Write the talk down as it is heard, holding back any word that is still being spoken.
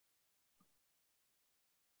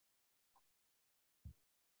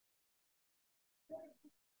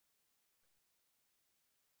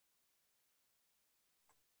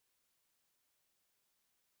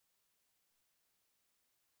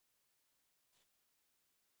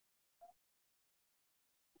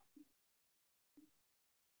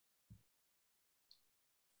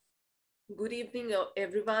Good evening,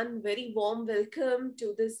 everyone. Very warm welcome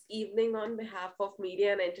to this evening on behalf of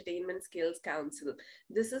Media and Entertainment Skills Council.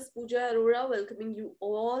 This is Pooja Arora welcoming you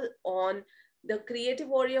all on the Creative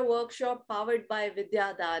Warrior Workshop powered by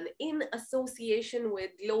Vidyadaan in association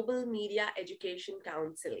with Global Media Education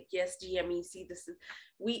Council. Yes, GMEC.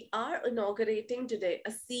 We are inaugurating today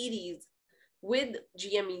a series with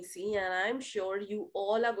GMEC, and I'm sure you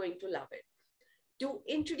all are going to love it. To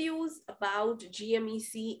introduce about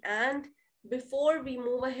GMEC and before we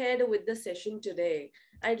move ahead with the session today,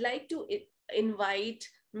 I'd like to invite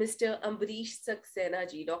Mr. Ambrish Saxena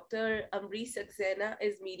ji. Dr. Ambrish Saxena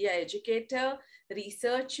is media educator,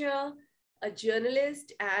 researcher, a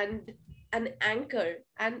journalist, and an anchor.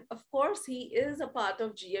 And of course, he is a part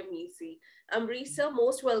of GMEC. Ambrish sir,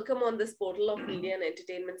 most welcome on this portal of Media and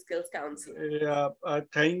Entertainment Skills Council.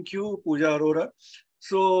 Thank you, Pooja Arora.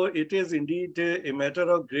 So it is indeed a matter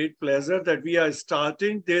of great pleasure that we are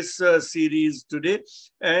starting this series today.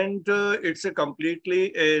 And it's a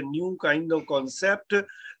completely a new kind of concept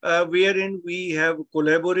wherein we have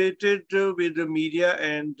collaborated with the Media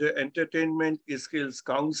and Entertainment Skills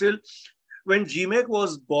Council. When GMEC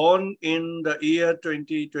was born in the year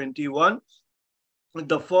 2021,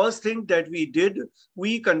 the first thing that we did,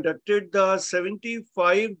 we conducted the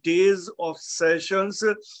 75 days of sessions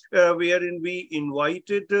wherein we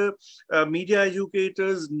invited media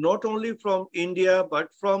educators, not only from India, but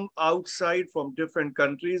from outside, from different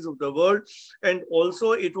countries of the world. And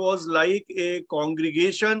also it was like a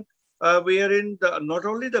congregation wherein not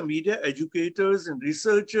only the media educators and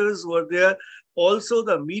researchers were there, also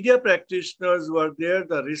the media practitioners were there,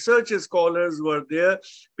 the research scholars were there,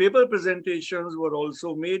 paper presentations were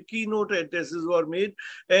also made, keynote addresses were made,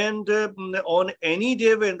 and on any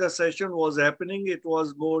day when the session was happening, it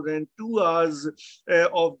was more than 2 hours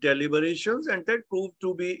of deliberations, and that proved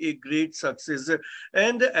to be a great success.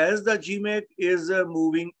 And as the GMEC is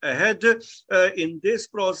moving ahead in this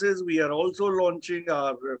process, we are also launching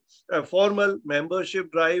our formal membership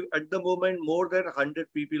drive. At the moment, more than 100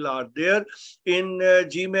 people are there in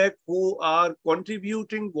GMEC who are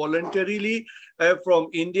contributing voluntarily from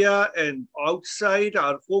India and outside.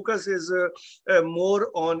 Our focus is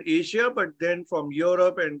more on Asia, but then from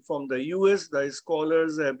Europe and from the US, the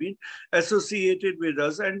scholars have been associated with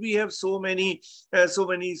us, and we have so many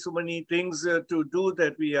things to do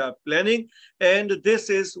that we are planning. And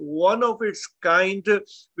this is one of its kind,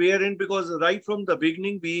 wherein, because right from the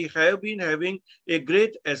beginning we have been having a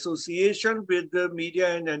great association with the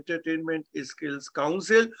Media and Entertainment Skills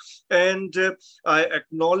Council, and I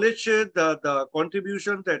acknowledge the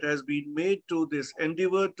contribution that has been made to this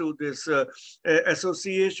endeavor, to this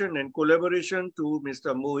association and collaboration, to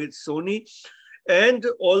Mr. Mohit Soni, and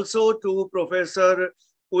also to Professor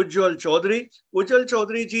Ujjwal Chaudhary. Ujjwal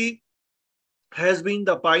Chaudhary ji has been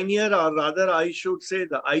the pioneer, or rather I should say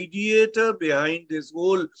the ideator behind this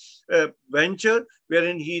whole venture,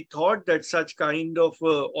 wherein he thought that such kind of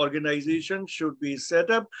organization should be set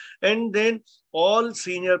up. And then all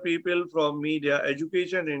senior people from media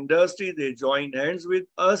education industry, they joined hands with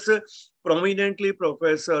us, prominently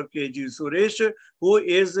Professor G Suresh, who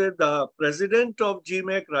is the president of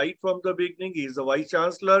GMEC right from the beginning. He is the Vice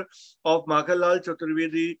Chancellor of Makhanlal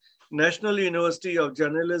Chaturvedi National University of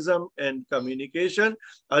Journalism and Communication.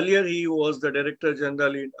 Earlier, he was the Director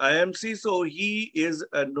General in IMC, so he is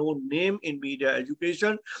a known name in media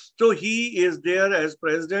education. So he is there as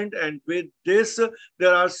president, and with this,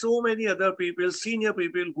 there are so many other people, senior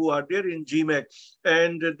people who are there in GMEC.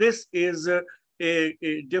 And this is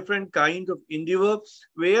a different kind of endeavor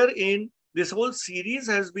wherein this whole series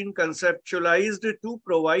has been conceptualized to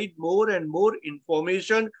provide more and more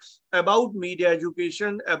information about media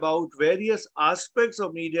education, about various aspects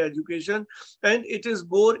of media education, and it is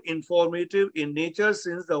more informative in nature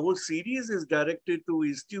since the whole series is directed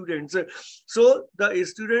to students. So the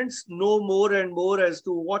students know more and more as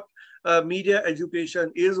to what media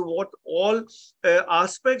education is, what all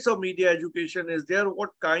aspects of media education is there, what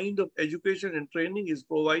kind of education and training is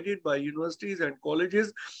provided by universities and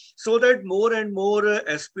colleges, so that more and more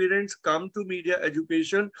aspirants come to media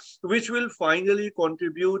education, which will finally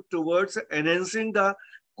contribute towards enhancing the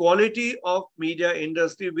quality of media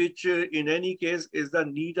industry, which in any case is the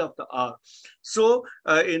need of the hour. So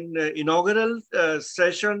in inaugural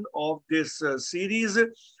session of this series,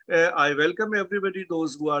 I welcome everybody,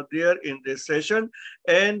 those who are there in this session.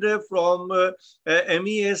 And from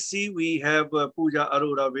MESC, we have Pooja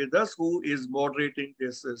Arora with us, who is moderating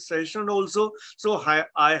this session also. So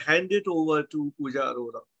I hand it over to Pooja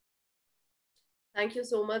Arora. Thank you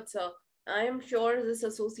so much, sir. I am sure this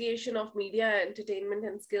Association of Media, Entertainment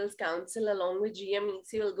and Skills Council along with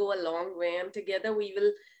GMEC will go a long way, and together we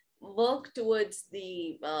will work towards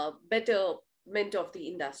the betterment of the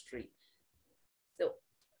industry. So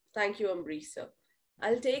thank you, Ambrish sir.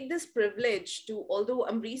 I'll take this privilege to, although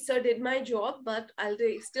Ambrish sir did my job, but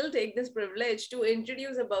still take this privilege to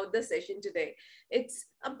introduce about the session today. It's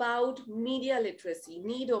about media literacy,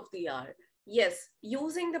 need of the hour. Yes,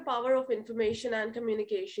 using the power of information and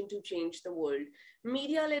communication to change the world.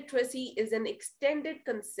 Media literacy is an extended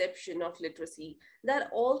conception of literacy that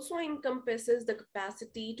also encompasses the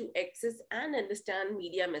capacity to access and understand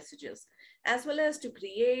media messages, as well as to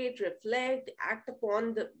create, reflect, act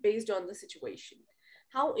upon based on the situation.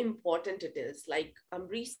 How important it is. Like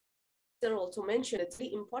Ambrish sir also mentioned, it's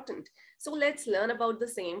very important. So let's learn about the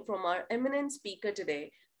same from our eminent speaker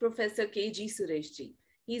today, Professor G Suresh ji.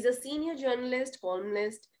 He's a senior journalist,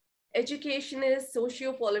 columnist, educationist,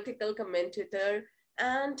 socio-political commentator,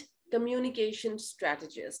 and communication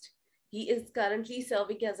strategist. He is currently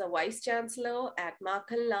serving as a Vice Chancellor at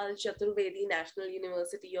Makhanlal Chaturvedi National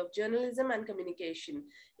University of Journalism and Communication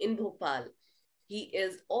in Bhopal. He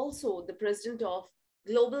is also the president of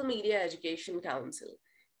Global Media Education Council.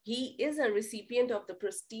 He is a recipient of the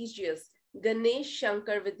prestigious Ganesh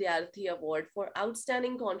Shankar Vidyarthi Award for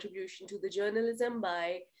outstanding contribution to the journalism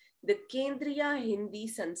by the Kendriya Hindi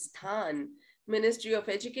Sansthan, Ministry of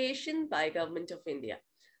Education by Government of India.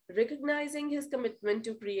 Recognizing his commitment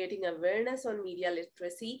to creating awareness on media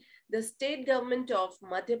literacy, the state government of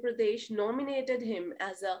Madhya Pradesh nominated him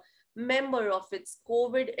as a member of its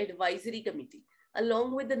COVID Advisory Committee,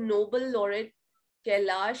 along with the Nobel laureate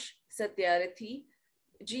Kailash Satyarthi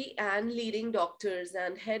G and leading doctors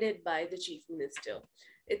and headed by the Chief Minister.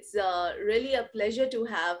 It's really a pleasure to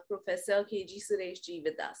have Professor G Suresh ji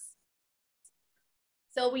with us.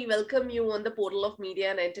 So we welcome you on the portal of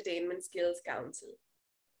Media and Entertainment Skills Council.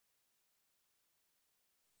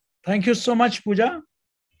 Thank you so much, Pooja,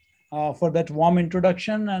 for that warm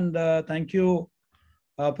introduction. And thank you,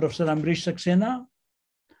 Professor Ambrish Saxena.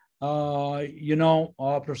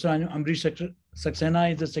 Professor Ambrish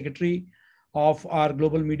Saxena is the secretary of our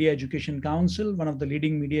Global Media Education Council, one of the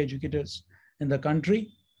leading media educators in the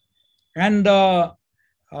country. And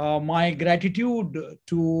my gratitude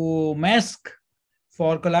to MESC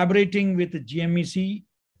for collaborating with GMEC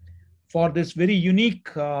for this very unique,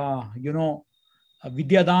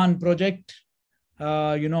 Vidyadaan project,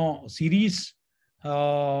 series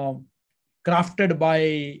crafted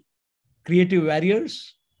by creative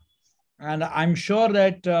warriors. And I'm sure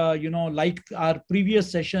that, like our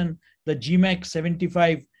previous session, the GMEC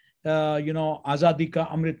 75, Azadi Ka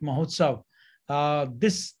Amrit Mahotsav,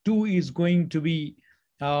 this too is going to be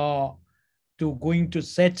going to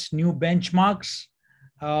set new benchmarks.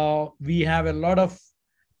 We have a lot of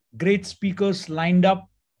great speakers lined up,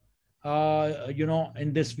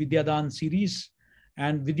 in this Vidyadaan series.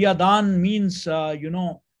 And Vidyadaan means,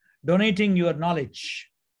 donating your knowledge,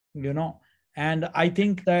 And I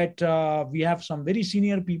think that we have some very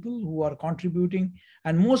senior people who are contributing,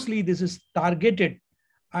 and mostly this is targeted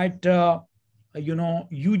at,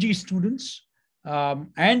 UG students.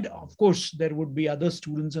 And of course, there would be other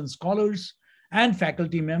students and scholars and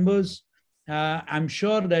faculty members. I'm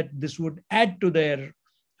sure that this would add to their,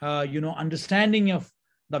 understanding of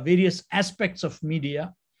the various aspects of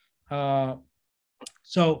media.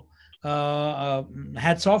 So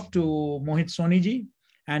hats off to Mohit Soniji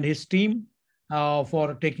and his team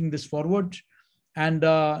for taking this forward. And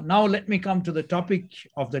now let me come to the topic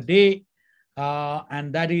of the day,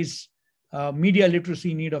 and that is media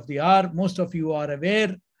literacy need of the hour. Most of you are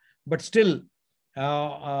aware, but still,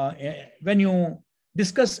 when you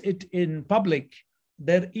discuss it in public,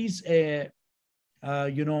 there is a,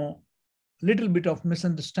 little bit of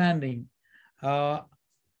misunderstanding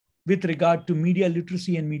with regard to media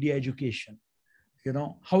literacy and media education.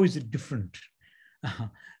 How is it different?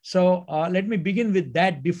 So let me begin with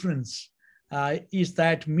that difference, is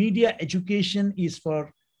that media education is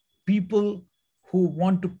for people who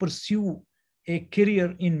want to pursue a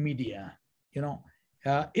career in media.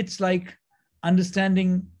 It's like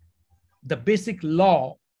understanding the basic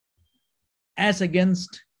law as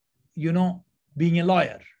against, being a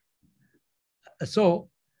lawyer. So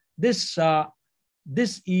this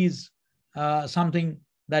is something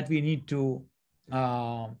that we need to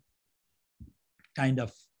kind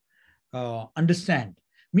of understand.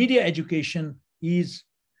 Media education is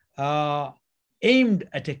aimed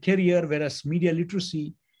at a career, whereas media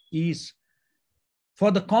literacy is for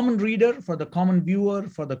the common reader, for the common viewer,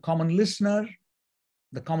 for the common listener,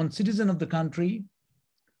 the common citizen of the country,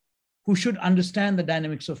 who should understand the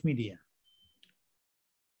dynamics of media.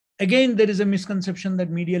 Again, there is a misconception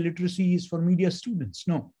that media literacy is for media students.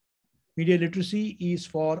 No, media literacy is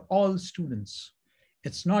for all students.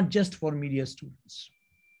 It's not just for media students.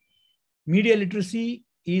 Media literacy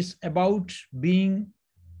is about being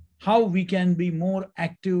how we can be more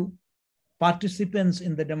active participants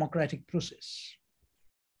in the democratic process.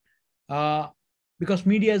 Because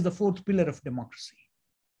media is the fourth pillar of democracy.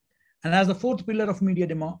 And as the fourth pillar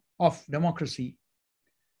of democracy,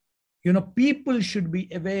 people should be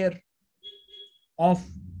aware of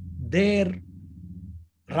their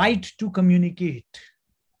right to communicate,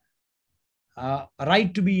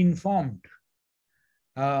 right to be informed.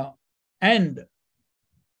 And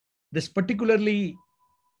this particularly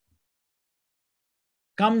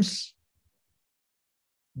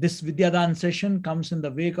this Vidyadaan session comes in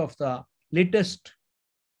the wake of the latest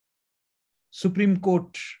Supreme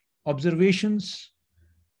Court observations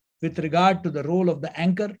with regard to the role of the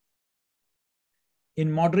anchor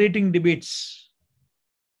in moderating debates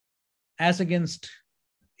as against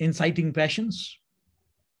inciting passions.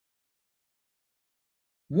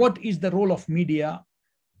 What is the role of media?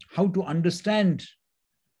 How to understand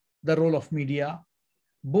the role of media,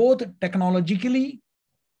 both technologically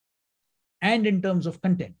and in terms of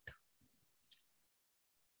content.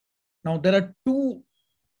 Now, there are two.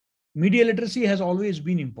 Media literacy has always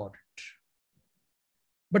been important,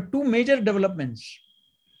 but two major developments.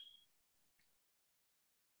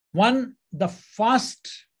 One, the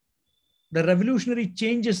revolutionary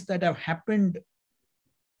changes that have happened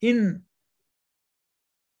in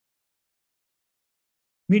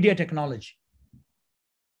media technology.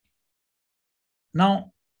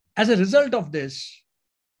 Now, as a result of this,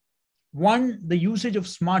 one, the usage of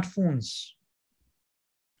smartphones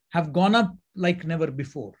have gone up like never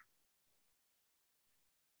before.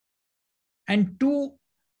 And two,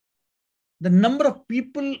 the number of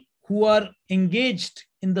people who are engaged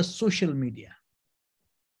in the social media.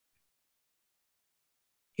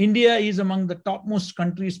 India is among the topmost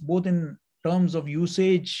countries, both in terms of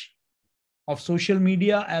usage of social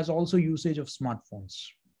media as also usage of smartphones.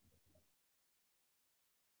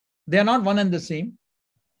 They are not one and the same.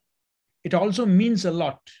 It also means a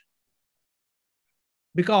lot.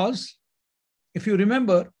 Because if you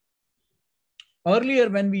remember, earlier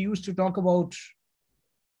when we used to talk about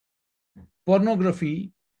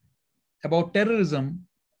pornography, about terrorism,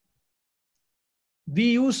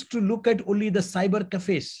 we used to look at only the cyber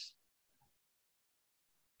cafes.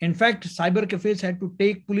 In fact, cyber cafes had to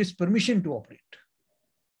take police permission to operate.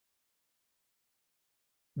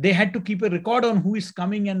 They had to keep a record on who is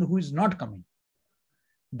coming and who is not coming.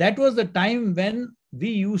 That was the time when we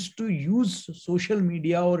used to use social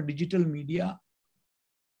media or digital media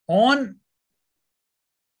on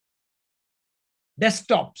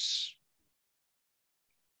desktops.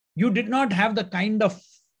 You did not have the kind of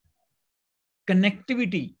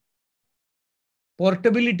connectivity,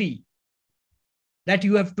 portability that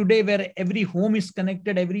you have today, where every home is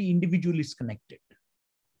connected, every individual is connected.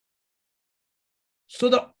 So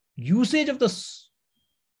the usage of the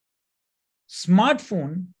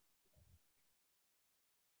smartphone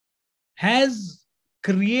has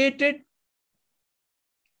created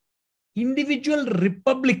individual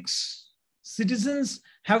republics. Citizens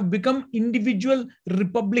have become individual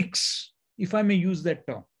republics, if I may use that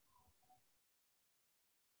term.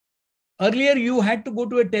 Earlier, you had to go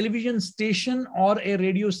to a television station or a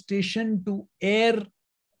radio station to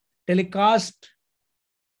telecast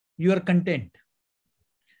your content.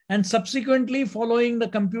 And subsequently, following the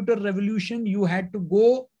computer revolution, you had to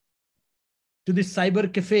go to the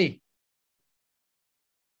cyber cafe.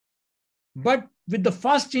 But with the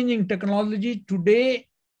fast changing technology today,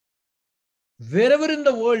 wherever in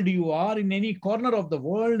the world you are, in any corner of the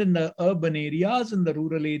world, in the urban areas, in the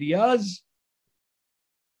rural areas,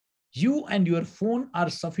 you and your phone are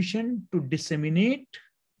sufficient to disseminate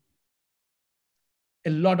a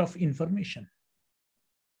lot of information.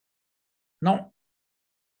 Now,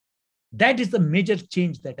 that is the major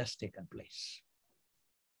change that has taken place.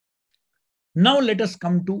 Now let us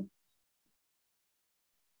come to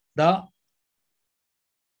the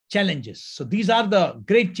challenges. So these are the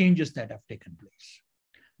great changes that have taken place.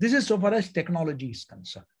 This is so far as technology is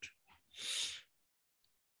concerned.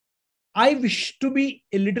 I wish to be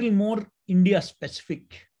a little more India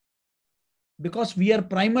specific because we are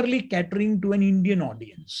primarily catering to an Indian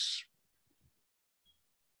audience.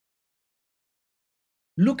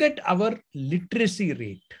 Look at our literacy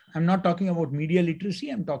rate. I'm not talking about media literacy.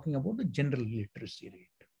 I'm talking about the general literacy rate.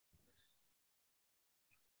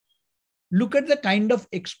 Look at the kind of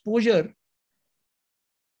exposure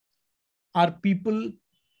our people,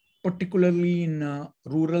 particularly in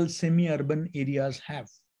rural, semi-urban areas, have.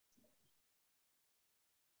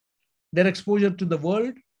 Their exposure to the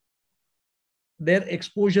world, their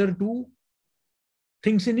exposure to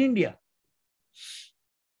things in India,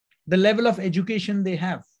 the level of education they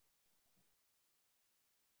have,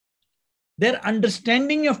 their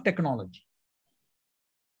understanding of technology.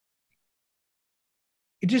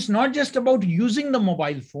 It is not just about using the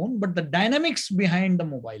mobile phone, but the dynamics behind the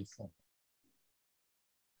mobile phone,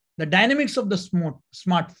 the dynamics of the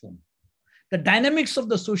smartphone, the dynamics of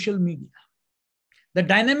the social media, the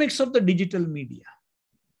dynamics of the digital media,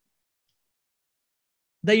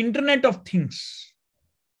 the Internet of Things,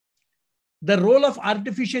 the role of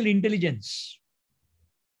artificial intelligence,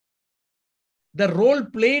 the role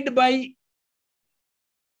played by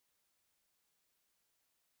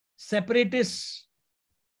separatists,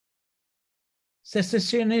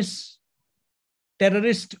 secessionists,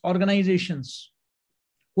 terrorist organizations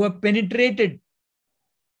who have penetrated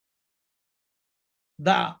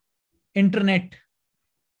the internet,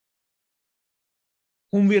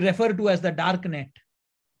 whom we refer to as the dark net.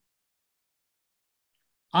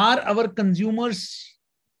 Are our consumers,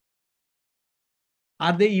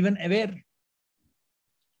 are they even aware?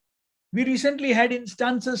 We recently had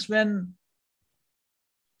instances when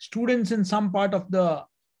students in some part of the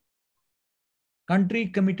country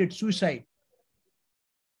committed suicide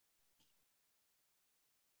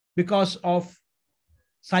because of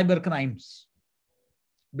cyber crimes,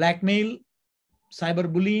 blackmail,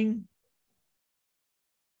 cyberbullying,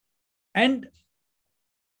 and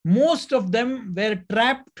most of them were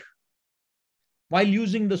trapped while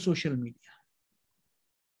using the social media.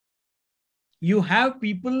 You have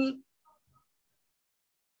people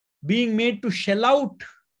being made to shell out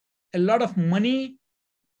a lot of money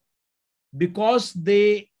because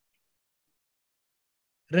they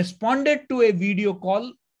responded to a video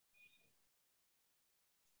call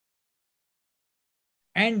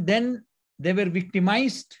and then they were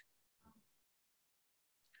victimized.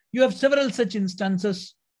 You have several such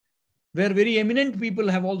instances where very eminent people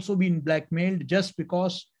have also been blackmailed just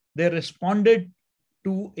because they responded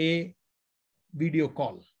to a video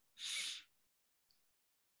call.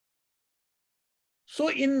 So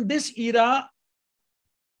in this era,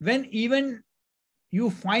 when even you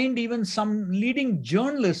find even some leading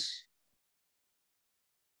journalists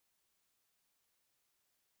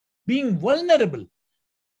being vulnerable,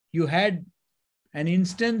 you had an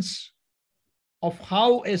instance of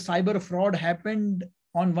how a cyber fraud happened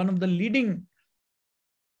on one of the leading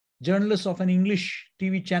journalists of an English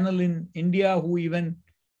TV channel in India, who even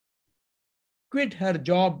quit her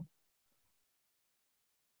job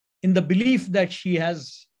in the belief that she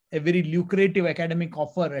has a very lucrative academic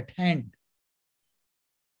offer at hand.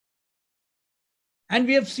 And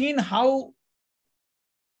we have seen how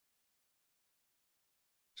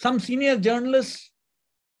some senior journalists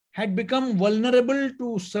had become vulnerable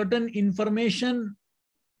to certain information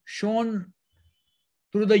shown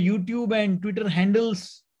through the YouTube and Twitter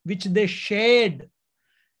handles, which they shared.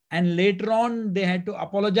 And later on, they had to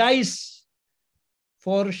apologize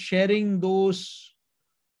for sharing those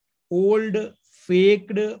old,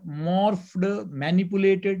 faked, morphed,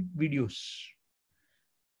 manipulated videos.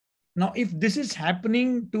 Now, if this is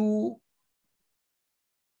happening to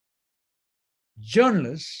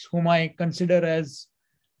journalists, whom I consider as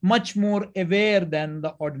much more aware than the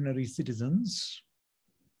ordinary citizens,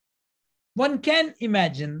 one can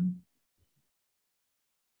imagine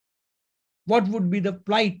what would be the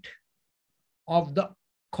plight of the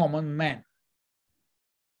common man.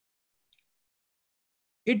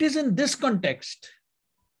 It is in this context.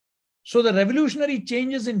 So the revolutionary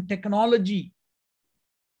changes in technology,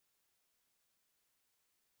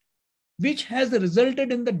 which has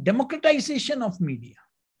resulted in the democratization of media.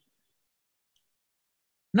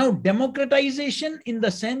 Now, democratization in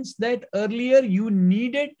the sense that earlier you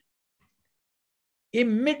needed a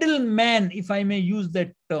middleman, if I may use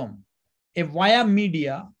that term, a via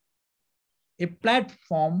media, a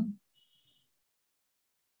platform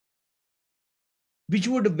which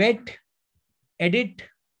would vet, edit,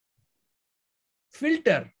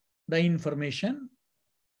 filter the information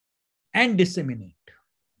and disseminate.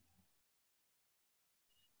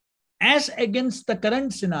 As against the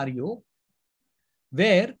current scenario,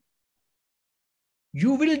 where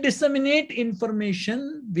you will disseminate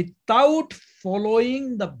information without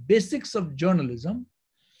following the basics of journalism,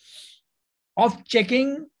 of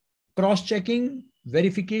checking, cross-checking,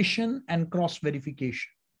 verification, and cross-verification.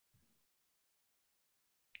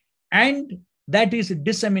 And that is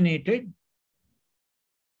disseminated,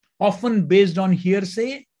 often based on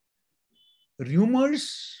hearsay,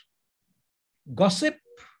 rumors, gossip,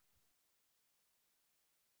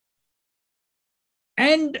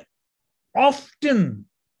 and often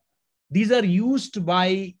these are used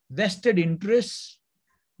by vested interests,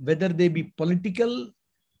 whether they be political,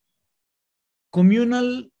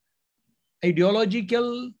 communal,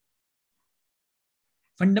 ideological,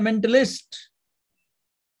 fundamentalist,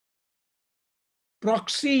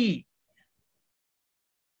 proxy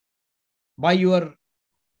by your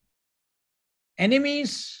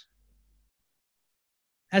enemies,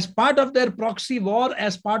 as part of their proxy war,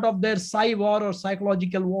 as part of their psy war or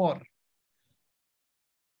psychological war.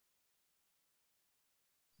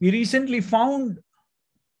 We recently found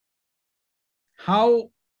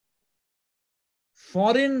how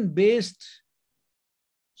foreign-based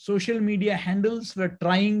social media handles were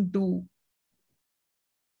trying to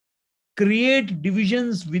create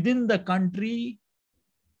divisions within the country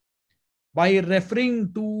by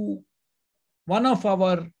referring to one of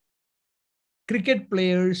our cricket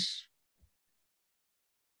players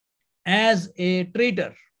as a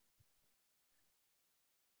traitor.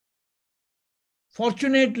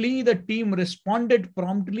 Fortunately, the team responded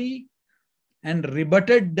promptly and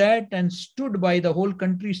rebutted that, and the whole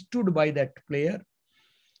country stood by that player.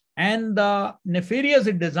 And the nefarious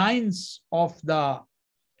designs of the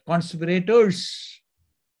conspirators,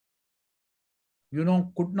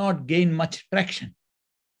 could not gain much traction.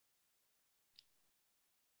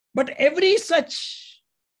 But every such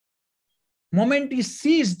moment is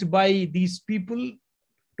seized by these people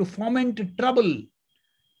to foment trouble,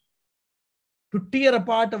 to tear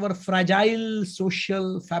apart our fragile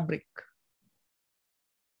social fabric.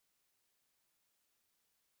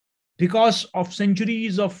 Because of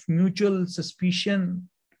centuries of mutual suspicion,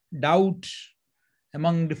 doubt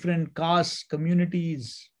among different castes,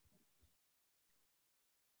 communities,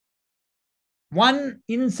 one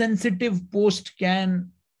insensitive post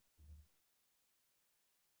can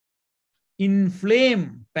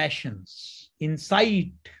inflame passions,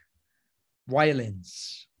 incite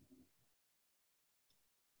violence.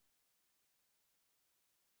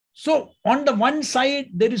 So on the one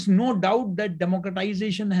side, there is no doubt that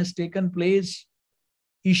democratization has taken place.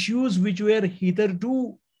 Issues which were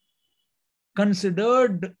hitherto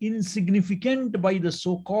considered insignificant by the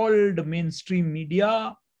so-called mainstream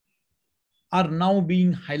media are now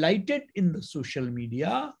being highlighted in the social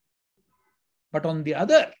media. But on the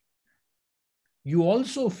other, you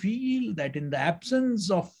also feel that in the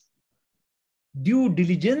absence of due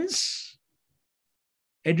diligence,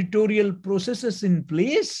 editorial processes in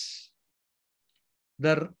place,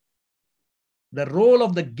 the role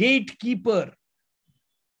of the gatekeeper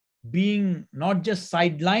being not just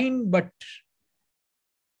sidelined, but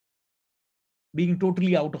being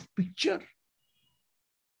totally out of picture.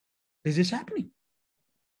 This is happening.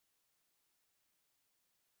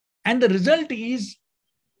 And the result is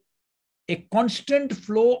a constant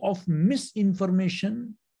flow of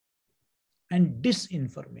misinformation and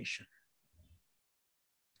disinformation.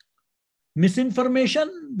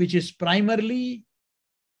 Misinformation, which is primarily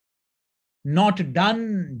not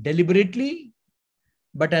done deliberately,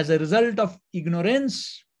 but as a result of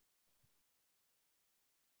ignorance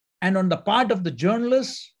and on the part of the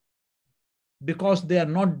journalists, because they are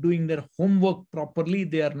not doing their homework properly,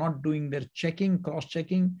 they are not doing their checking,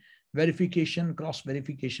 cross-checking, verification,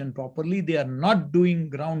 cross-verification properly, they are not doing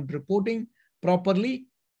ground reporting properly.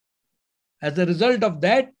 As a result of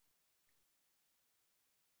that,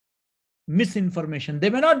 misinformation, they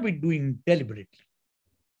may not be doing deliberately.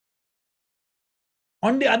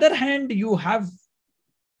 On the other hand, you have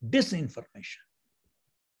disinformation.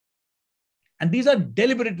 And these are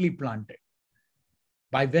deliberately planted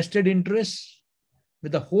by vested interests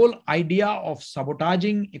with the whole idea of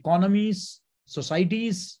sabotaging economies,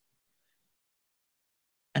 societies.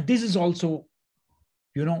 And this is also,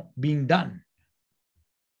 being done.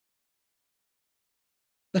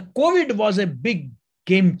 The COVID was a big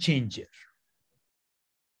game changer.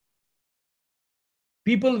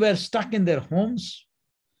 People were stuck in their homes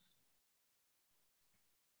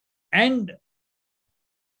and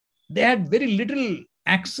they had very little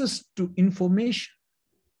access to information.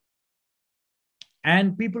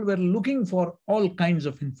 And people were looking for all kinds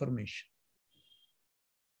of information.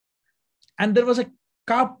 And there was a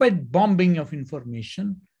carpet bombing of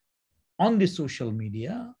information on the social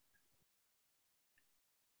media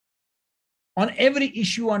on every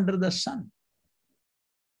issue under the sun.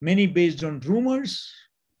 Many based on rumors,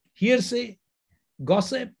 hearsay,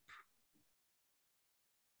 gossip.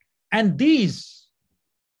 And these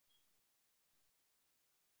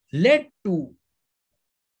led to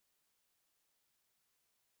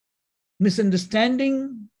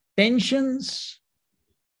misunderstanding, tensions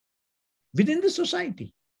within the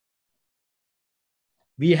society.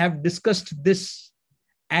 We have discussed this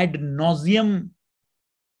ad nauseum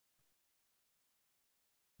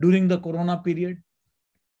during the corona period.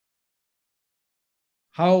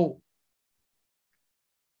 How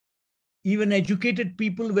even educated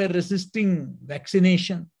people were resisting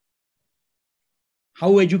vaccination,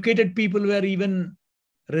 how educated people were even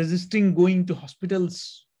resisting going to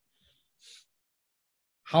hospitals,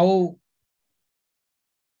 how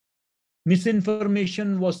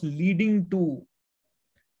misinformation was leading to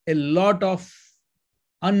a lot of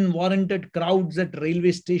unwarranted crowds at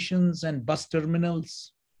railway stations and bus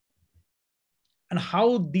terminals, and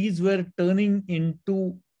how these were turning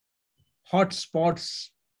into hotspots,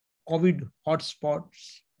 COVID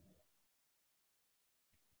hotspots.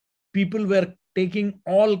 People were taking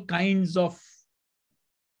all kinds of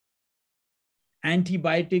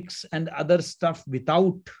antibiotics and other stuff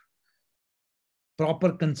without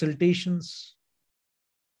proper consultations.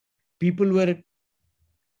 People were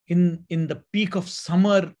in the peak of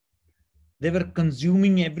summer, they were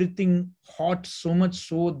consuming everything hot, so much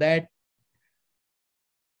so that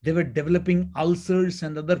they were developing ulcers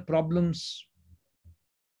and other problems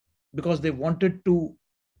because they wanted to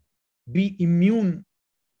be immune.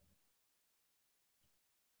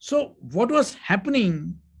 So what was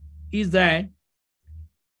happening is that,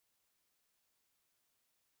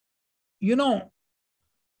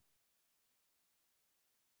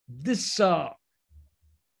 this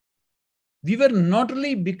we were not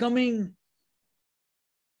only becoming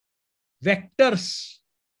vectors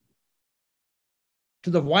to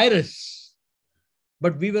the virus,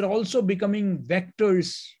 but we were also becoming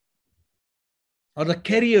vectors or the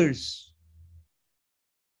carriers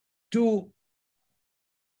to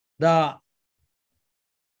the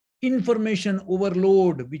information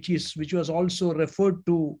overload, which was also referred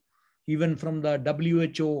to even from the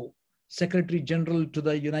WHO Secretary General to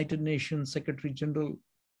the United Nations Secretary General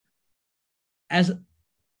as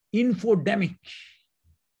infodemic,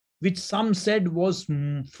 which some said was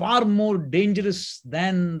far more dangerous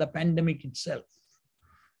than the pandemic itself.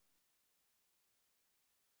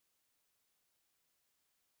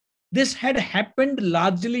 This had happened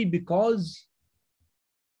largely because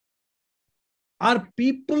our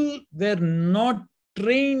people were not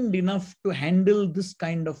trained enough to handle this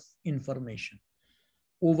kind of information.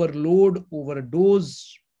 Overload,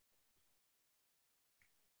 overdose.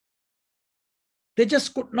 They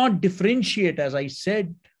just could not differentiate, as I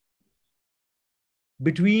said,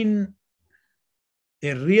 between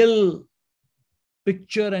a real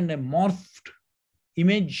picture and a morphed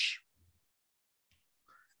image,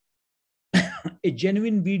 a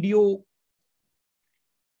genuine video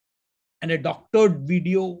and a doctored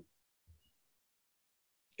video,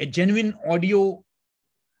 a genuine audio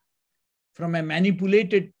from a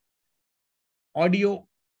manipulated audio.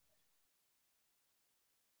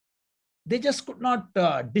 They just could not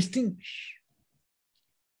distinguish.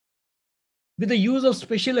 With the use of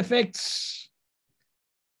special effects,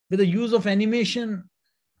 with the use of animation,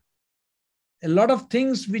 a lot of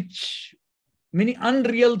things many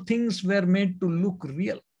unreal things were made to look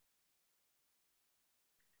real.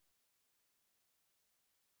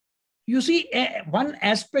 You see, one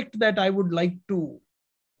aspect that I would like to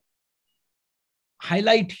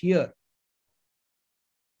highlight here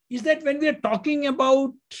is that when we are talking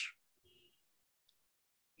about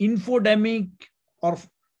infodemic or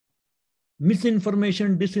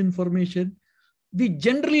misinformation, disinformation, we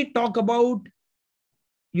generally talk about,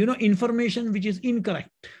 information which is incorrect.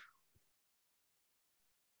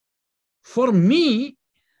 For me,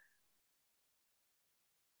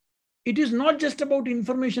 it is not just about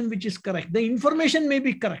information which is correct. The information may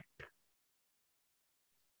be correct,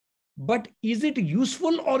 but is it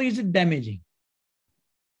useful or is it damaging?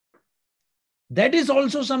 That is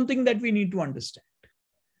also something that we need to understand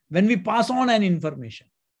when we pass on an information.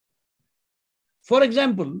 For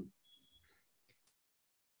example,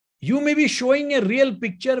 you may be showing a real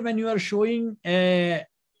picture when you are showing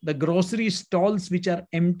the grocery stalls which are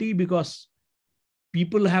empty because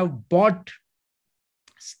people have bought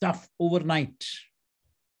stuff overnight.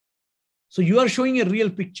 So you are showing a real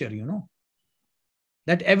picture,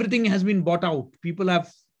 that everything has been bought out.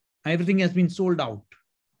 Everything has been sold out.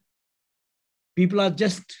 People are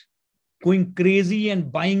just going crazy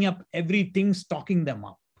and buying up everything, stocking them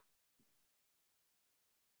up.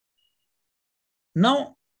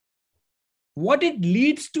 Now, what it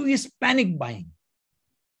leads to is panic buying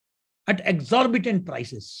at exorbitant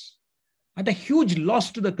prices, at a huge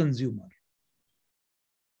loss to the consumer.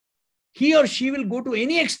 He or she will go to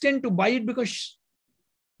any extent to buy it because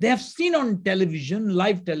they have seen on television,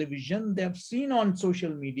 live television, they have seen on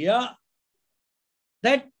social media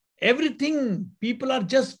that everything, people are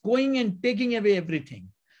just going and taking away everything.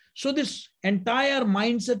 So this entire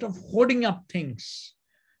mindset of hoarding up things,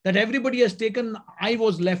 that everybody has taken, I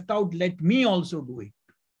was left out, let me also do it.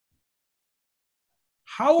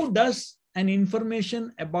 how does an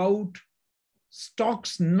information about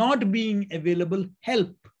stocks not being available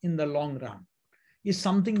help in the long run is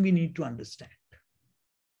something we need to understand.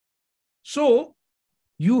 So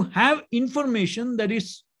you have information that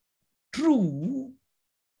is true,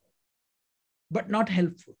 but not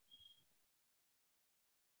helpful.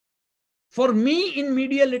 For me, in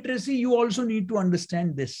media literacy, you also need to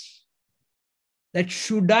understand this, that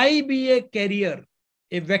should I be a carrier,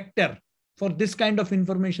 a vector for this kind of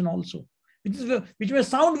information also, which may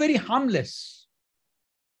sound very harmless.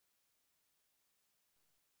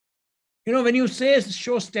 You know, when you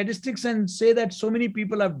show statistics and say that so many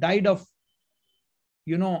people have died of,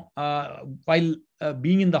 while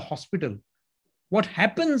being in the hospital, what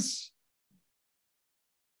happens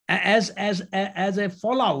as a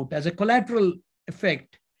fallout, as a collateral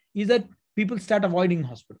effect, is that people start avoiding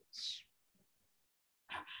hospitals.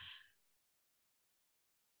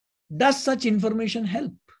 Does such information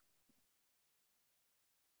help?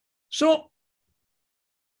 So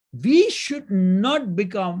we should not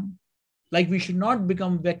become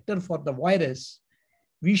vector for the virus.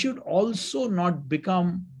 We should also not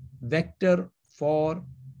become vector for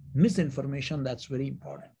misinformation. That's very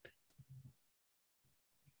important.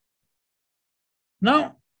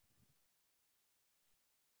 Now,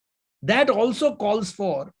 that also calls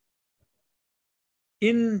for,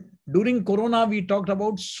 during Corona, we talked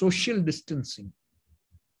about social distancing.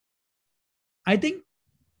 I think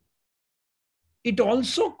it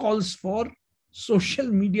also calls for social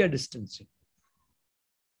media distancing.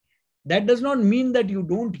 That does not mean that you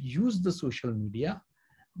don't use the social media,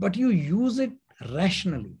 but you use it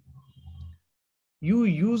rationally. You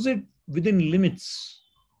use it within limits.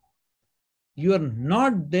 You are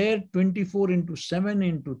not there 24/7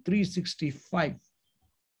 into 365.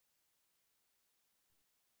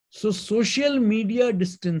 So social media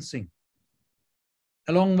distancing,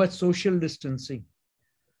 along with social distancing,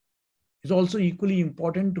 is also equally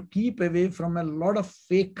important to keep away from a lot of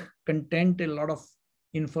fake content, a lot of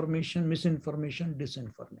information, misinformation,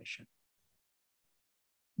 disinformation.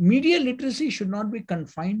 Media literacy should not be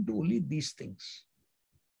confined to only these things.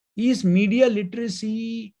 Is media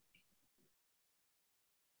literacy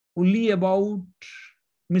only about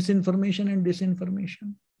misinformation and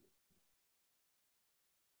disinformation?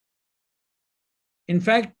 In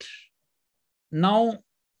fact, now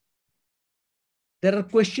there are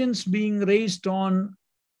questions being raised on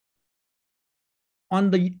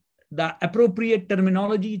the appropriate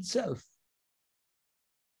terminology itself.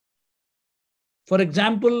 For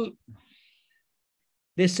example,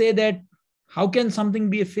 they say that how can something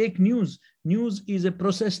be a fake news? News is a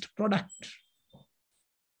processed product.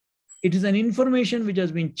 It is an information which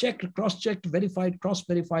has been checked, cross-checked, verified,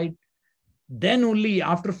 cross-verified. Then only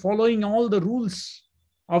after following all the rules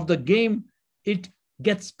of the game, it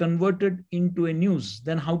gets converted into a news.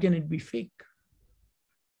 Then how can it be fake?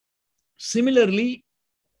 Similarly,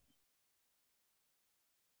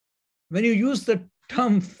 when you use the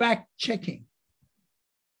term fact-checking,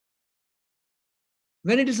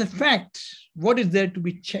 when it is a fact, what is there to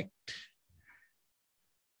be checked?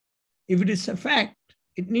 If it is a fact,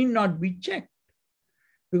 it need not be checked,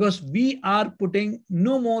 because we are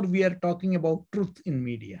talking about truth in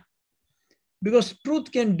media. Because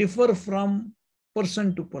truth can differ from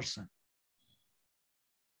person to person.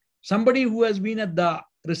 Somebody who has been at the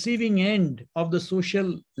receiving end of the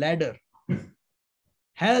social ladder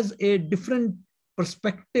has a different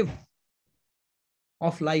perspective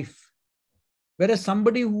of life. Whereas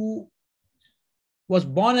somebody who was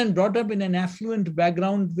born and brought up in an affluent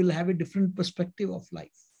background will have a different perspective of life.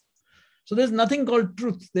 So there's nothing called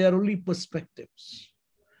truth. They are only perspectives.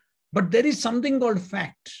 But there is something called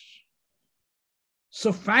fact.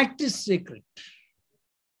 So fact is sacred.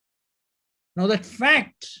 Now that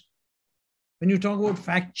fact, when you talk about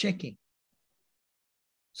fact checking,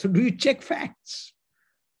 so do you check facts?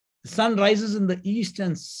 The sun rises in the east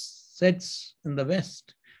and sets in the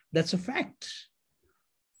west. That's a fact.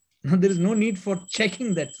 Now there is no need for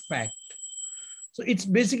checking that fact. So it's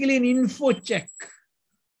basically an info check,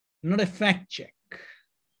 not a fact check.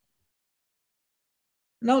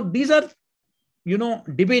 Now these are,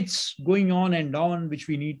 debates going on and on, which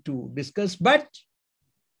we need to discuss. But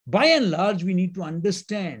by and large, we need to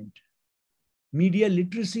understand media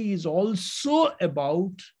literacy is also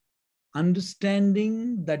about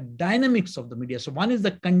understanding the dynamics of the media. So one is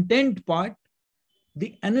the content part.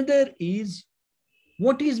 The another is,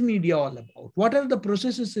 what is media all about? What are the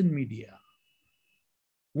processes in media?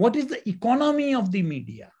 What is the economy of the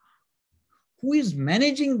media? Who is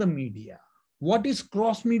managing the media? What is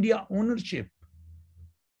cross-media ownership?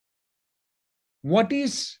 What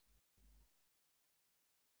is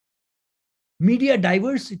media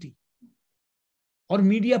diversity or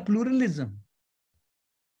media pluralism.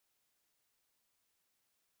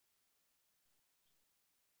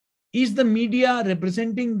 Is the media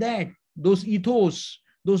representing that, those ethos,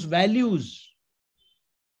 those values,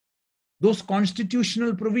 those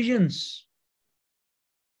constitutional provisions?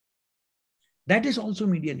 That is also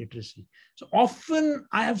media literacy. So often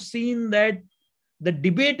I have seen that the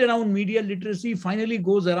debate around media literacy finally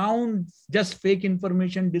goes around just fake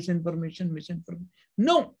information, disinformation, misinformation.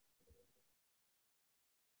 No.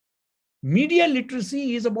 Media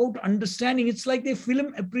literacy is about understanding. It's like the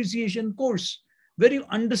film appreciation course where you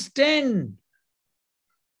understand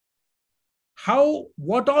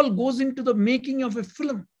what all goes into the making of a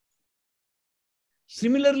film.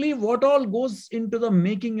 Similarly, what all goes into the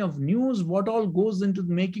making of news, what all goes into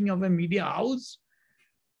the making of a media house.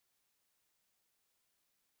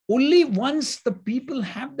 Only once the people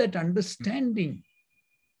have that understanding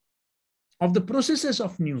of the processes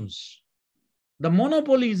of news, the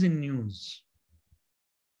monopolies in news,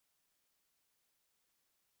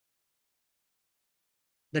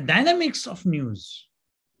 the dynamics of news,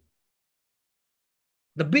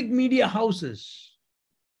 the big media houses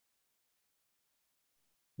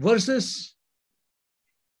versus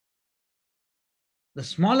the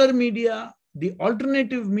smaller media, the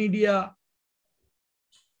alternative media.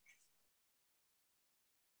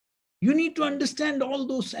 You need to understand all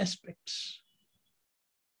those aspects.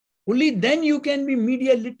 Only then you can be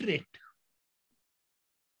media literate.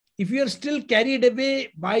 If you are still carried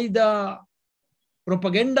away by the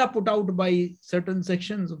propaganda put out by certain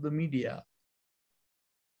sections of the media,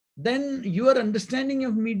 then your understanding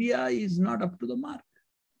of media is not up to the mark.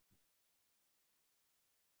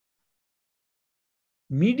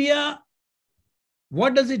 Media,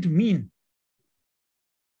 what does it mean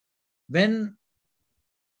when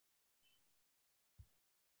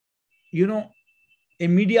a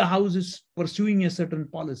media house is pursuing a certain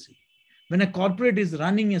policy, when a corporate is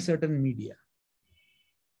running a certain media,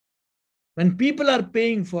 when people are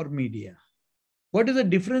paying for media? What is the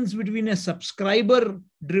difference between a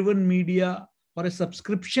subscriber-driven media or a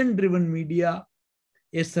subscription-driven media,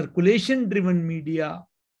 a circulation-driven media,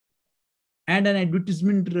 and an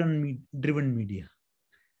advertisement-driven media?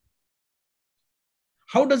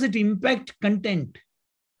 How does it impact content?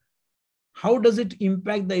 How does it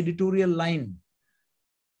impact the editorial line?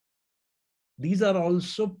 These are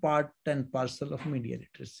also part and parcel of media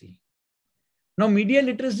literacy. Now, media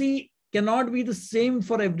literacy cannot be the same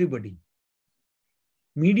for everybody.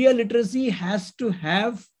 Media literacy has to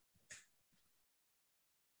have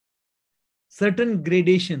certain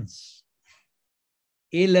gradations,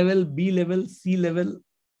 A level, B level, C level,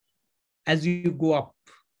 as you go up.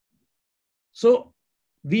 So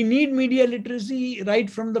we need media literacy right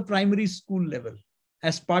from the primary school level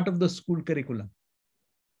as part of the school curriculum,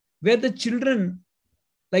 where the children,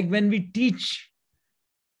 like when we teach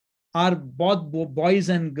our both boys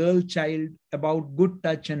and girl child about good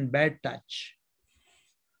touch and bad touch,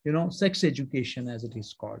 sex education as it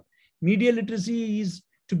is called. Media literacy is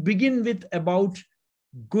to begin with about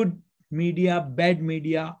good media, bad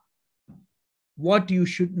media, what you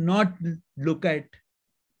should not look at,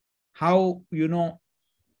 how,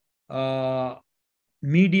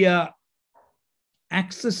 media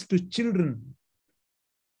access to children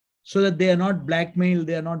so that they are not blackmailed,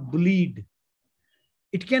 they are not bullied.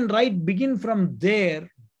 It can begin from there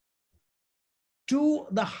to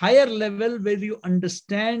the higher level where you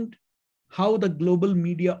understand how the global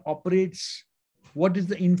media operates, what is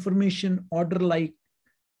the information order like,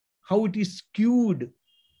 how it is skewed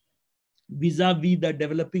vis-a-vis the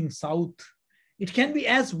developing South. It can be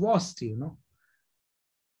as vast,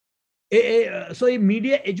 So a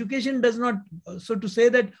media education does not, so to say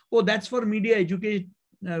that, oh, that's for media education,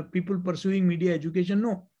 people pursuing media education.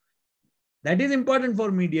 No, that is important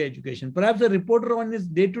for media education. Perhaps a reporter on his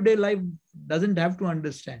day-to-day life doesn't have to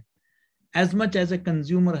understand as much as a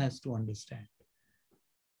consumer has to understand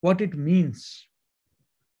what it means.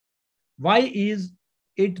 Why is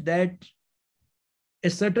it that a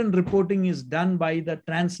certain reporting is done by the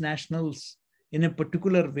transnationals in a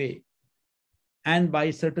particular way and by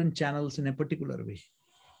certain channels in a particular way?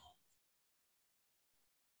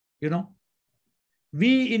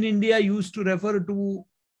 We in India used to refer to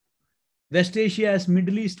West Asia as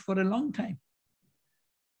Middle East for a long time,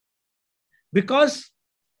 because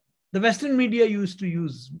the Western media used to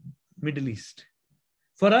use Middle East.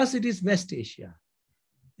 For us, it is West Asia.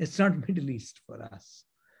 It's not Middle East for us.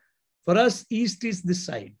 For us, East is this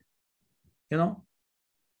side,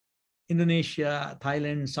 Indonesia,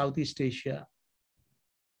 Thailand, Southeast Asia.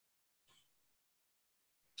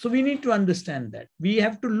 So we need to understand that. We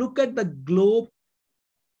have to look at the globe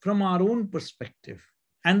from our own perspective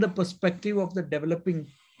and the perspective of the developing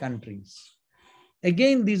countries.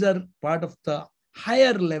 Again, these are part of the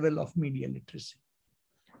higher level of media literacy.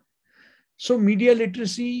 So media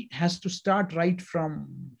literacy has to start right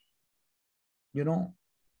from,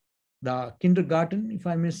 the kindergarten, if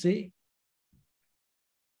I may say,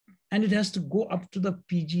 and it has to go up to the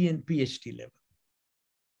PG and PhD level.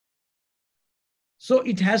 So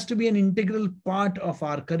it has to be an integral part of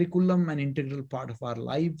our curriculum, an integral part of our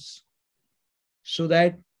lives, so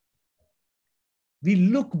that we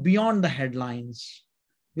look beyond the headlines.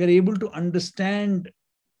 We are able to understand,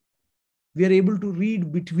 we are able to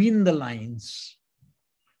read between the lines.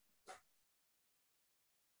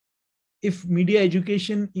 If media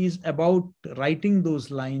education is about writing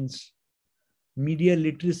those lines, media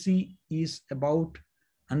literacy is about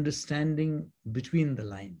understanding between the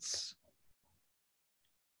lines.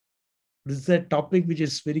 This is a topic which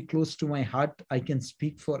is very close to my heart. I can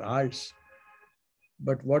speak for hours.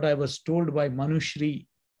 But what I was told by Manushri,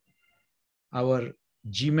 our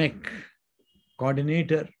GMEC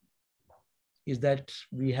coordinator, is that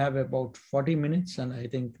we have about 40 minutes. And I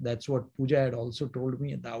think that's what Pooja had also told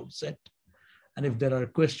me at the outset. And if there are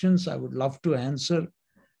questions, I would love to answer.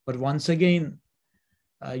 But once again,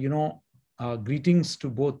 greetings to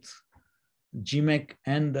both GMEC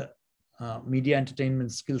and Media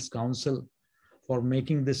Entertainment Skills Council for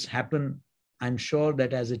making this happen. I'm sure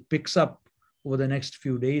that as it picks up over the next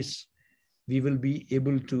few days, we will be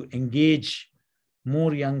able to engage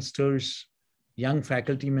more youngsters, young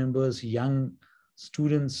faculty members, young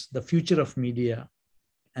students, the future of media.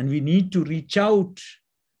 And we need to reach out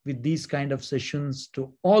with these kind of sessions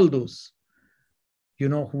to all those,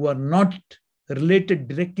 who are not related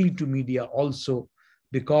directly to media also,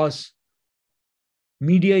 because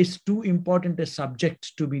media is too important a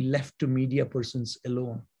subject to be left to media persons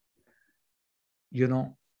alone.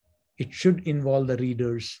 It should involve the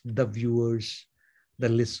readers, the viewers, the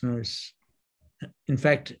listeners, in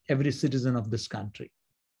fact, every citizen of this country.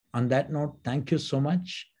 On that note, thank you so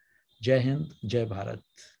much. Jai Hind, Jai Bharat.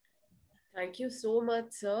 Thank you so much,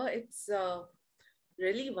 sir. It's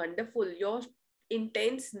really wonderful. Your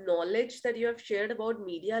intense knowledge that you have shared about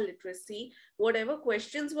media literacy, whatever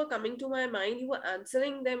questions were coming to my mind, you were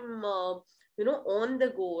answering them, on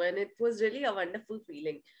the go. And it was really a wonderful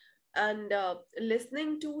feeling. And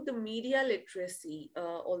listening to the media literacy,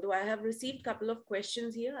 although I have received a couple of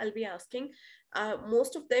questions here, I'll be asking.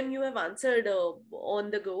 Most of them you have answered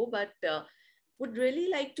on the go, but would really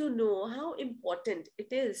like to know how important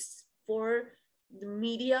it is for the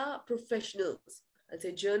media professionals, I'll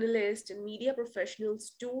say journalists and media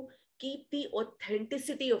professionals, to keep the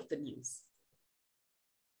authenticity of the news.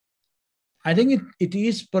 I think it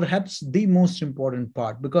is perhaps the most important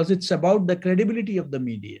part, because it's about the credibility of the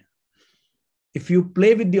media. If you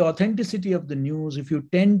play with the authenticity of the news, if you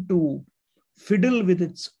tend to fiddle with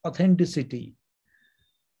its authenticity,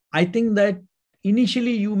 I think that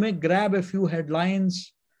initially you may grab a few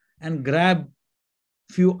headlines and grab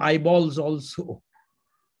few eyeballs also.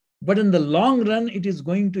 But in the long run, it is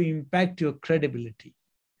going to impact your credibility.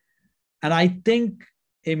 And I think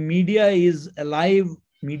a media is alive,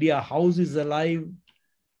 media house is alive,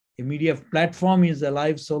 a media platform is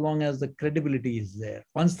alive so long as the credibility is there.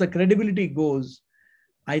 Once the credibility goes,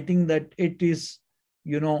 I think that it is,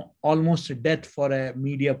 almost a death for a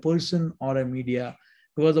media person or a media,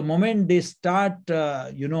 because the moment they start,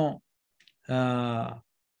 the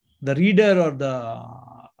reader or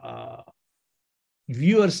the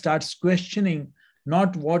viewer starts questioning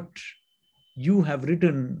not what you have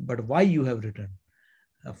written, but why you have written,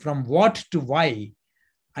 from what to why,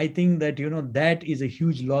 I think that, that is a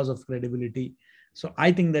huge loss of credibility. So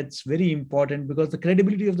I think that's very important, because the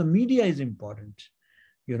credibility of the media is important,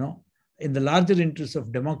 in the larger interest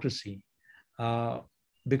of democracy.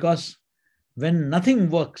 Because when nothing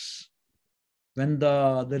works, when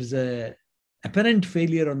there is a apparent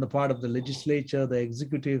failure on the part of the legislature, the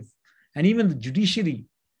executive, and even the judiciary,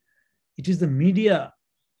 it is the media,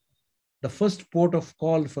 the first port of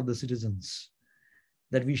call for the citizens,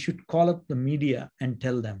 that we should call up the media and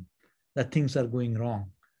tell them that things are going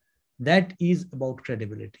wrong. That is about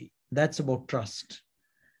credibility. That's about trust.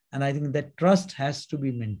 And I think that trust has to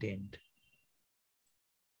be maintained.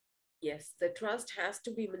 Yes, the trust has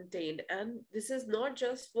to be maintained. And this is not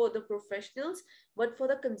just for the professionals, but for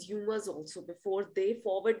the consumers also, before they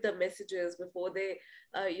forward the messages, before they,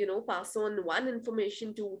 pass on one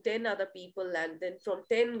information to 10 other people, and then from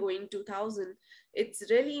 10 going to 1,000. It's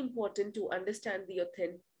really important to understand the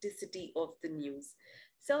authenticity of the news.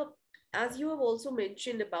 So as you have also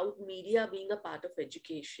mentioned about media being a part of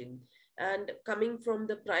education and coming from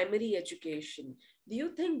the primary education, do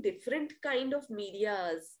you think different kind of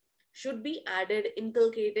medias should be added,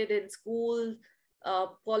 inculcated in school,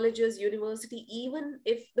 colleges, university, even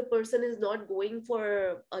if the person is not going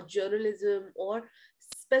for a journalism or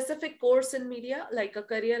specific course in media, like a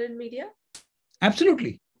career in media?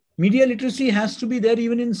 Absolutely. Media literacy has to be there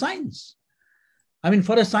even in science. I mean,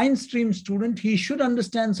 for a science stream student, he should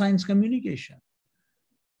understand science communication.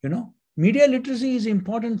 Media literacy is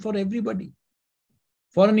important for everybody.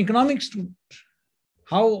 For an economics student,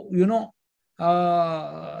 how,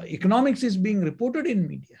 economics is being reported in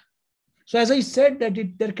media. So as I said, that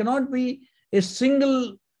there cannot be a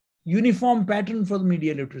single uniform pattern for the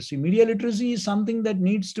media literacy. Media literacy is something that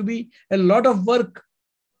needs to be, a lot of work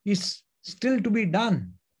is still to be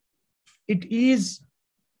done. It is,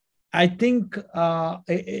 I think,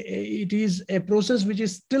 it is a process which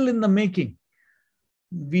is still in the making.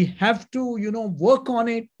 We have to, work on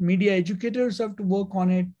it. Media educators have to work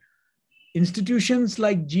on it. Institutions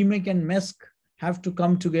like GMEC and MESC have to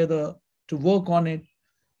come together to work on it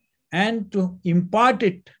and to impart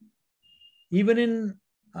it even in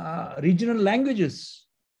regional languages,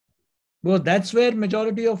 because that's where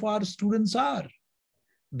majority of our students are.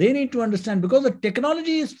 They need to understand, because the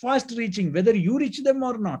technology is fast reaching, whether you reach them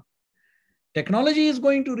or not. Technology is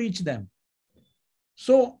going to reach them.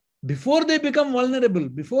 So before they become vulnerable,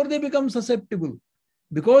 before they become susceptible,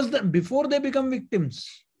 before they become victims,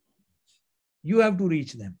 you have to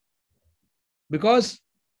reach them. Because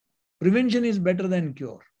prevention is better than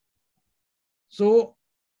cure. So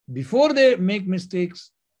before they make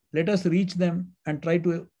mistakes, let us reach them and try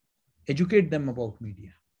to educate them about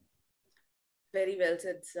media. Very well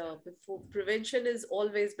said, sir. Before, prevention is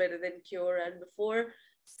always better than cure, and before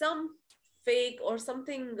some fake or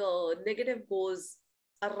something negative goes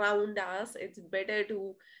around us, it's better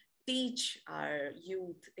to teach our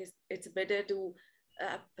youth. It's better to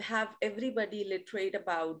have everybody literate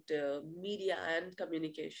about media and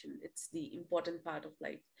communication. It's the important part of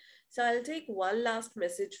life. So I'll take one last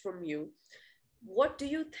message from you. What do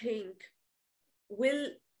you think will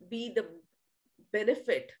be the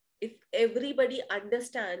benefit if everybody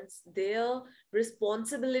understands their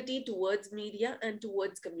responsibility towards media and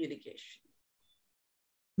towards communication?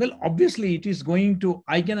 Well, obviously it is going to,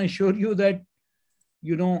 I can assure you that,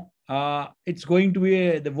 it's going to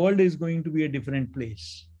be, the world is going to be a different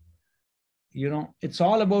place. It's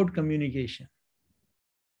all about communication.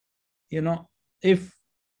 If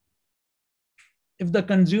the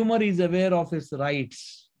consumer is aware of his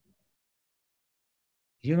rights,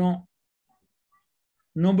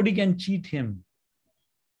 nobody can cheat him.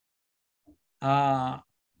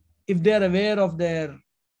 If they are aware of their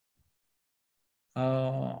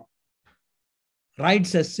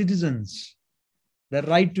rights as citizens, their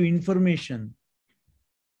right to information,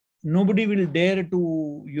 nobody will dare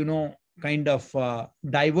to, kind of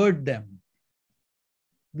divert them.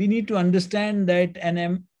 We need to understand that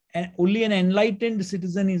only an enlightened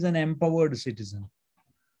citizen is an empowered citizen.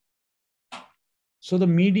 So the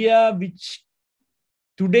media, which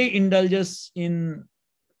today indulges in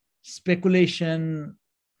speculation,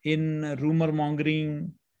 in rumor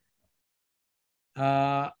mongering,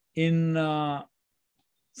 in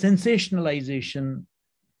sensationalization,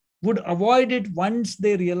 would avoid it once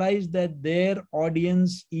they realize that their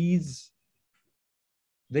audience is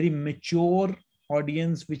very mature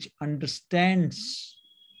audience which understands,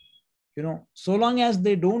 so long as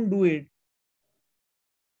they don't do it,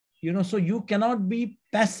 so you cannot be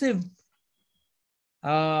passive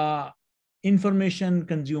information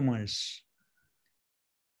consumers.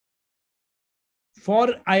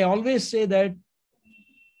 I always say that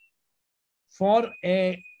for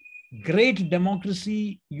a great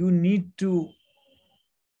democracy, you need to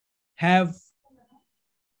have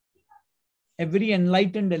a very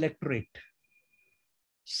enlightened electorate.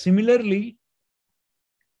 Similarly,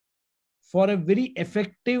 for a very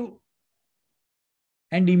effective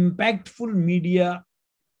and impactful media,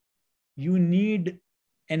 you need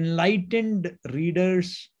enlightened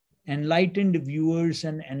readers, enlightened viewers,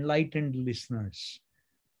 and enlightened listeners.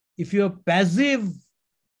 If you are passive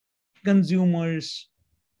consumers,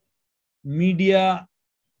 media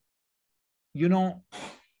will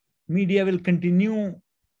continue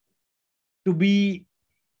to be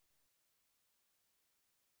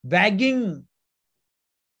wagging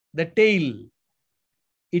the tail.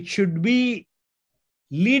 It should be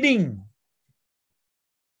leading,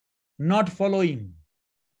 not following.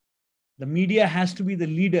 The media has to be the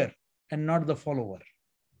leader and not the follower.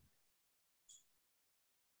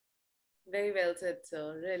 Very well said,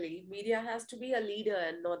 sir. Really, media has to be a leader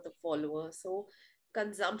and not the follower. So,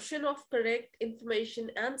 consumption of correct information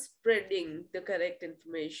and spreading the correct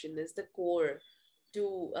information is the core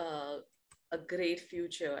to a great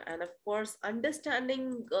future. And of course,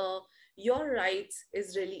 understanding your rights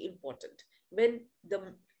is really important. When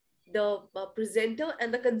the presenter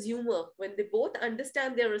and the consumer, when they both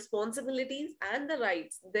understand their responsibilities and the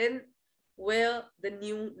rights, then where the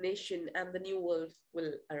new nation and the new world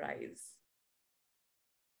will arise.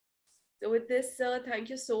 So with this, sir, thank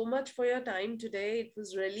you so much for your time today. It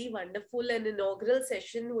was really wonderful, an inaugural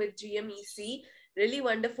session with GMEC. Really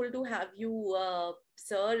wonderful to have you,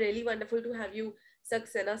 sir. Really wonderful to have you,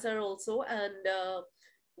 Saxena, sir, also. And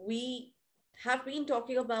we have been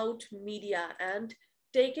talking about media and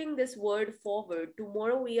taking this word forward.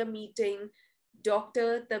 Tomorrow we are meeting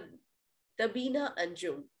Dr. Tabina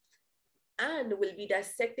Anjum, and we'll be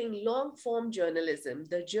dissecting long form journalism,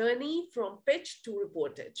 the journey from pitch to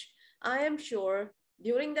reportage. I am sure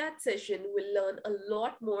during that session, we'll learn a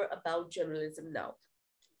lot more about journalism now.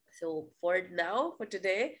 So for now, for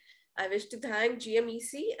today, I wish to thank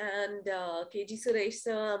GMEC and G Suresh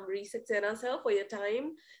sir, Amri Saxena sir for your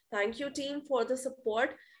time. Thank you team for the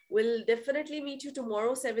support. We'll definitely meet you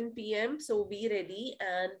tomorrow 7 p.m. So be ready.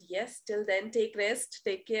 And yes, till then, take rest,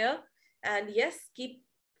 take care. And yes, keep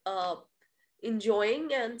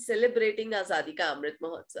enjoying and celebrating Azadi Ka Amrit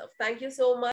Mahotsav. Thank you so much.